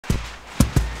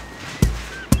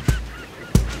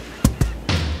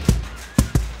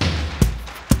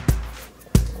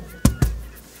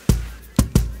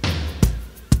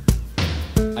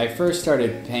I first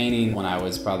started painting when I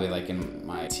was probably like in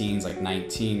my teens, like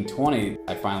 19, 20.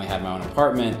 I finally had my own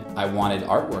apartment. I wanted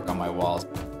artwork on my walls.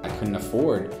 I couldn't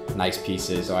afford nice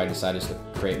pieces, so I decided to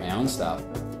create my own stuff.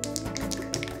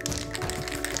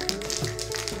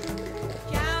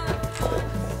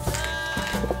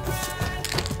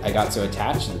 I got so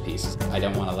attached to the pieces, I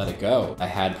didn't want to let it go. I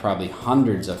had probably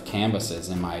hundreds of canvases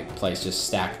in my place just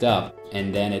stacked up,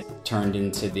 and then it turned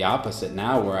into the opposite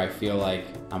now, where I feel like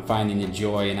I'm finding the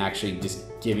joy in actually just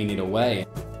giving it away.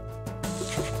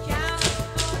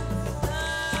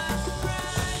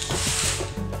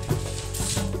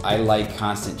 I like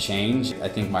constant change. I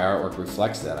think my artwork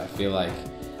reflects that. I feel like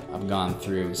I've gone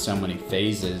through so many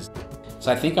phases.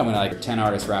 So I think I'm gonna like 10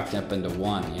 artists wrapped up into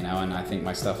one, you know, and I think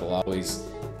my stuff will always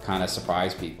kind of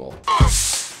surprise people.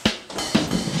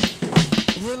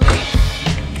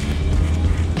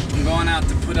 I'm going out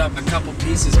to put up a couple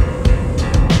pieces.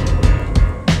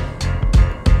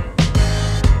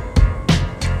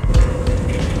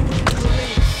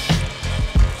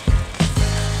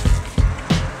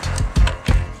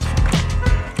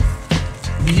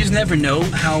 You just never know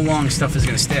how long stuff is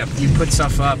going to stay up. You put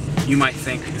stuff up you might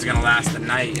think it's going to last a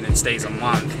night and it stays a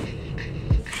month.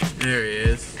 There he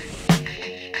is.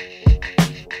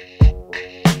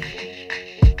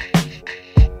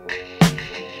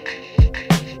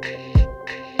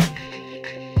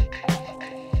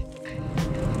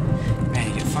 Man,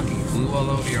 you get fucking glue all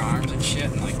over your arms and shit,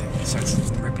 and like it starts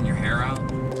ripping your hair out.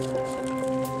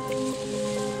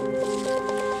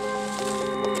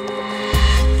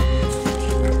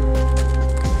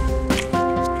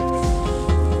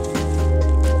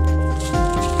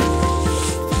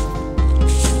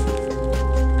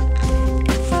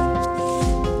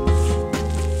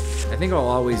 I think I'll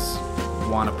always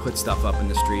want to put stuff up in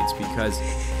the streets because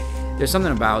there's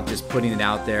something about just putting it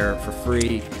out there for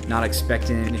free, not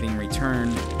expecting anything in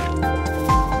return.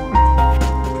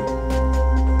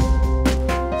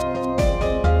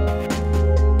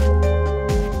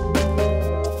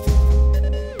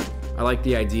 I like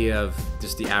the idea of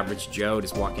just the average Joe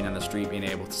just walking down the street being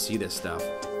able to see this stuff.